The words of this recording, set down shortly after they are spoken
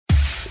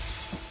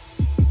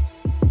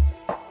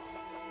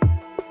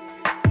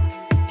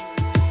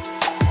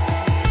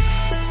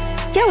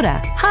ora,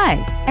 hi,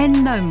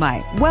 and nau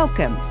mai.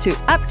 Welcome to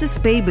Up to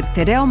Speed with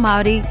Te Reo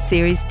Māori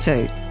Series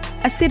 2,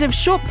 a set of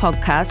short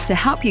podcasts to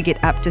help you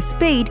get up to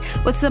speed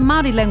with some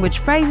Māori language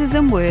phrases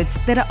and words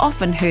that are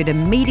often heard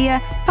in media,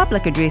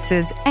 public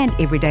addresses, and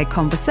everyday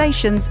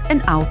conversations in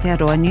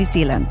Aotearoa, New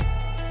Zealand.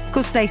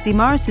 Ko Stacey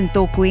Morrison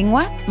tōku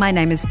ingoa. My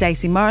name is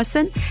Stacey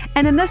Morrison,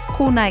 and in this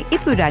Kōnei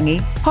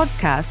Ipurangi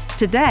podcast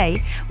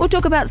today, we'll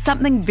talk about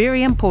something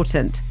very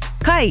important.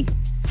 Kai,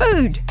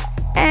 food.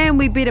 And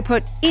we better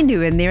put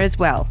inu in there as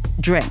well,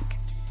 drink.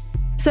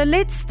 So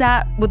let's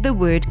start with the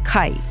word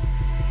kai,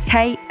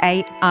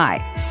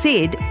 K-A-I,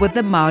 said with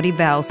the Māori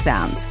vowel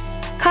sounds.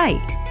 Kai.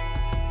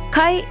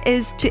 Kai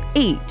is to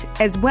eat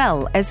as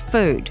well as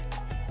food.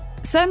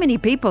 So many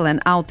people in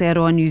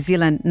Aotearoa, New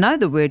Zealand know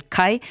the word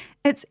kai.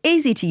 It's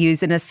easy to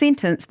use in a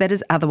sentence that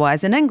is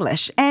otherwise in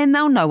English, and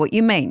they'll know what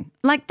you mean,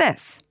 like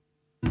this.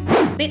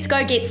 Let's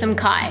go get some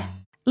kai.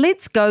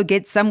 Let's go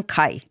get some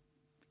kai.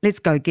 Let's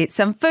go get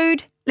some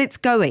food. Let's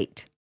go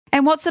eat.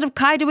 And what sort of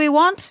kai do we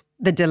want?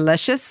 The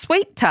delicious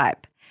sweet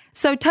type.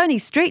 So Tony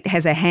Street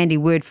has a handy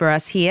word for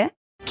us here.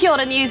 Kia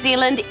ora, New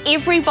Zealand.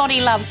 Everybody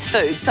loves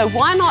food, so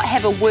why not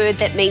have a word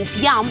that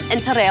means yum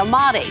in Te Reo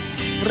Māori?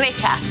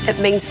 Reka, it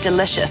means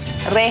delicious.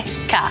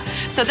 Reka.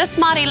 So this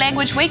Māori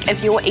language week,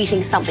 if you're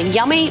eating something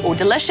yummy or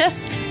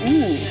delicious,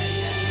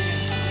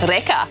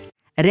 reka.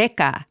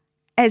 Reka.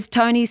 As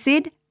Tony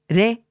said,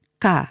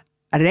 reka.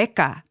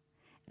 Reka.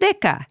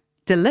 Reka.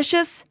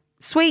 Delicious,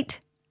 sweet,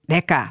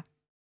 reka.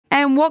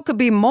 And what could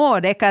be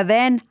more reka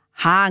than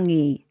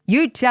hangi?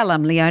 You tell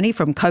him, Leonie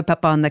from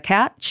Kaupapa on the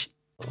Couch.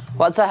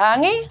 What's a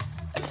hangi?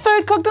 It's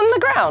food cooked on the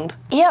ground.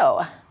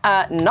 Ew.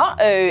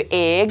 Not-oo,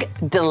 egg,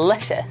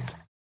 delicious.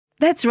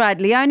 That's right,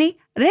 Leonie,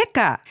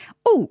 reka.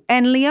 Oh,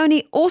 and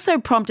Leonie also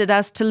prompted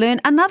us to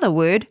learn another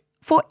word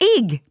for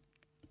egg.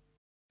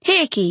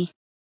 Heki.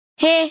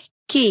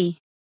 Heki.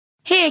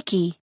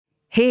 Heki.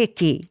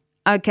 Heki.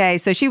 Okay,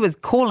 so she was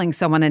calling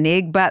someone an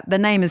egg, but the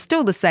name is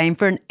still the same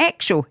for an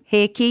actual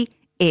heki,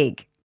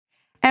 egg.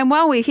 And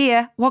while we're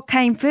here, what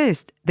came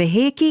first, the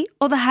heki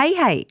or the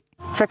hei?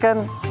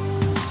 Chicken,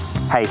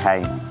 hey.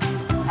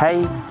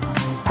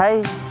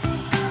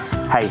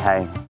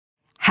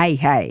 Hey,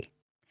 Hei.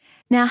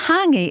 Now,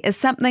 hangi is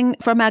something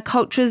from our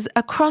cultures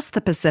across the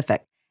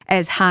Pacific,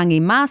 as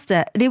hangi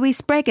master Rewi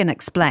Spraggan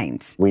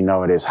explains. We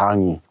know it as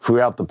hangi.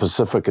 Throughout the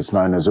Pacific, it's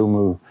known as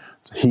umu,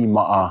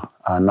 hima'a,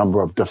 a number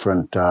of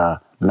different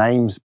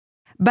names.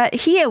 But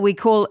here we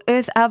call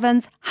earth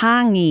ovens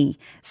hangi,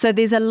 so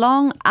there's a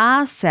long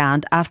R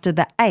sound after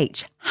the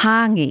H,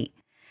 hangi.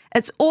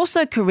 It's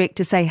also correct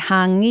to say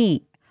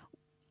hangi,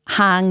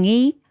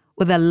 hangi,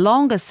 with a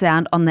longer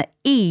sound on the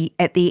E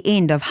at the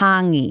end of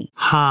hangi.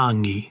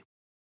 Hangi.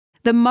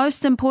 The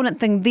most important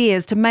thing there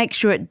is to make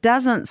sure it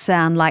doesn't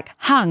sound like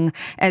hung,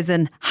 as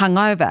in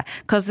hungover,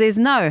 because there's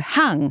no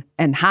hung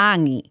in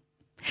hangi.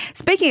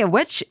 Speaking of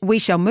which, we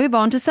shall move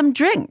on to some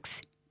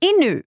drinks.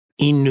 Inu.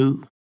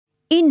 Inu.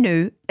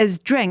 Inu is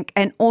drink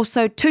and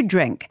also to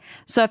drink.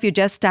 So if you're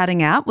just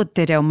starting out with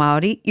Te Reo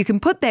Māori, you can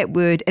put that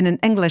word in an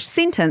English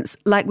sentence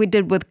like we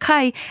did with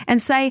kai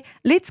and say,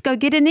 let's go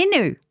get an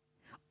inu.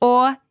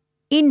 Or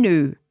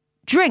inu,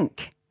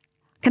 drink.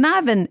 Can I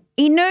have an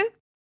inu?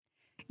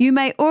 You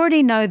may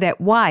already know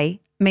that wai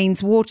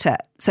means water,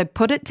 so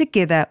put it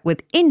together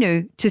with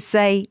inu to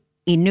say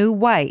inu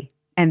wai,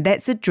 and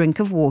that's a drink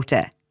of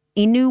water.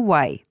 Inu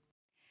wai.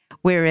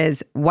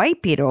 Whereas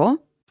waipiro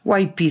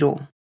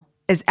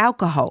is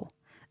alcohol.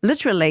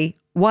 Literally,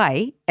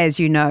 wai, as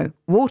you know,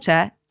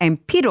 water,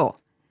 and piro,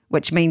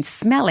 which means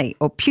smelly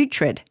or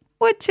putrid,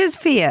 which is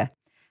fair.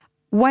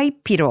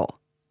 Waipiro,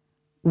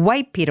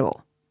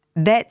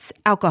 that's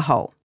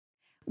alcohol.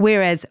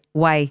 Whereas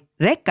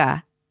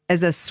waireka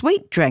is a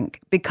sweet drink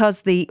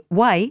because the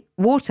wai,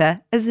 water,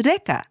 is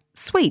reka,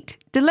 sweet,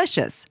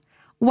 delicious.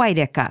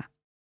 Waireka.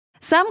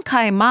 Some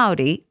kai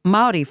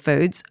Māori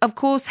foods, of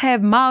course,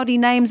 have Māori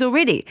names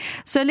already,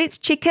 so let's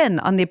check in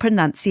on their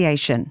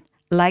pronunciation,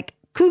 like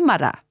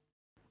kumara,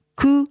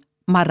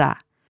 kumara.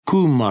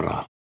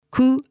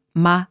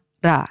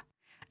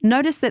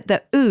 Notice that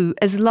the u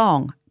is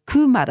long,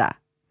 kumara,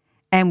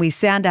 and we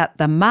sound out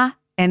the ma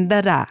and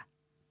the ra,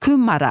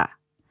 kumara.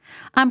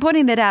 I'm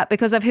pointing that out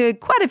because I've heard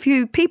quite a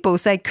few people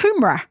say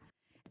kumra,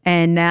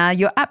 and now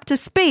you're up to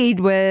speed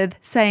with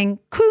saying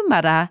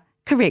kumara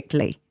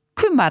correctly,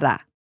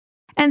 kumara.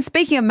 And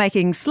speaking of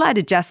making slight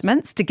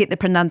adjustments to get the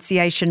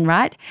pronunciation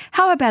right,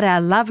 how about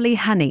our lovely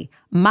honey,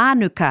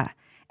 Manuka,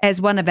 as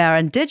one of our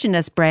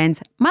Indigenous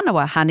brands,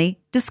 Manawa Honey,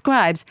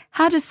 describes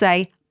how to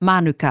say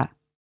Manuka.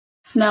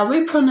 Now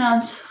we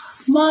pronounce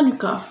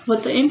Manuka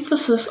with the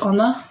emphasis on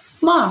the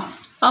ma.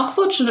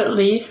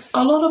 Unfortunately,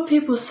 a lot of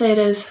people say it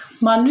as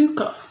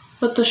Manuka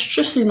with the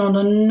stressing on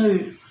the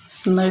nu.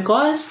 No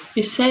guys,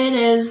 we say it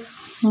as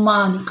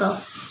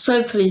Manuka.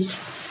 So please,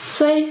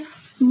 say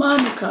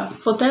Manuka,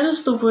 for that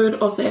is the word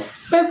of that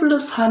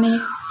fabulous honey,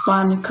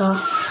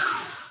 Manuka.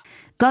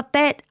 Got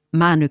that?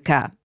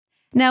 Manuka.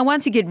 Now,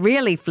 once you get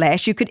really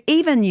flash, you could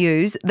even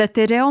use the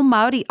Te Reo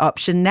Māori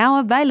option now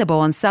available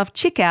on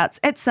self-checkouts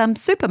at some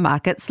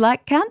supermarkets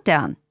like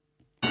Countdown.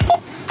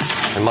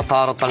 E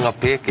mataratanga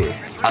peke,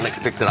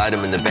 unexpected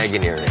item in the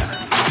bagging area.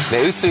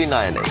 Me utu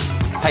ina nei.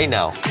 Hey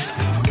now.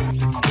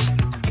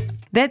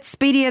 That's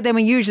speedier than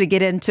we usually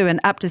get into an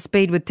Up to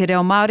Speed with Te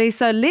Reo Māori,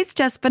 so let's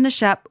just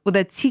finish up with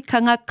a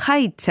tikanga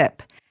kai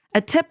tip.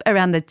 A tip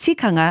around the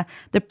tikanga,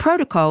 the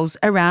protocols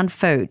around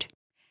food.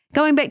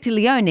 Going back to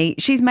Leonie,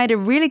 she's made a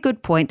really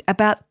good point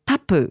about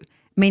tapu,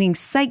 meaning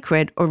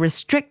sacred or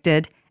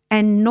restricted,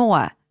 and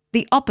noa,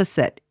 the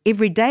opposite,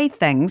 everyday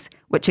things,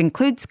 which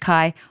includes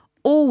kai,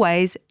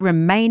 always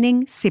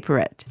remaining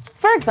separate.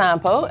 For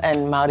example,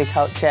 in Māori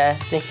culture,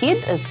 the head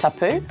is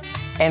tapu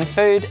and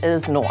food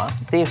is noa.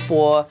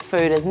 Therefore,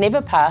 food is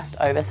never passed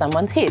over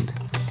someone's head.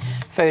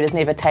 Food is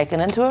never taken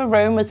into a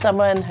room with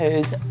someone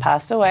who's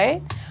passed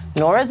away,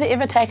 nor is it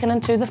ever taken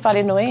into the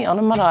wharenui on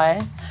a marae.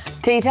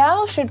 Tea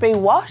towels should be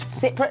washed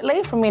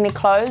separately from any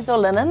clothes or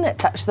linen that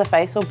touch the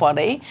face or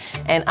body,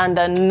 and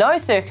under no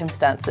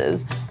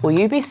circumstances will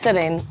you be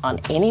sitting on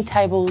any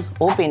tables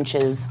or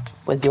benches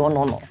with your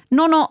nono.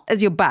 Nono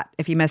is your butt,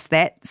 if you missed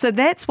that. So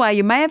that's why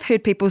you may have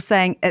heard people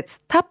saying it's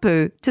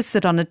tapu to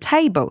sit on a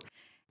table.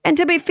 And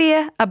to be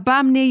fair, a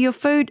bum near your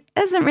food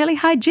isn't really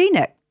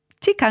hygienic.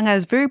 Tikanga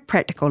is very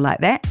practical like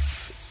that.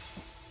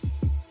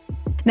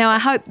 Now I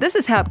hope this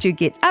has helped you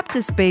get up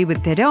to speed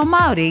with Te Reo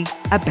Māori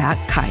about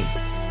kai.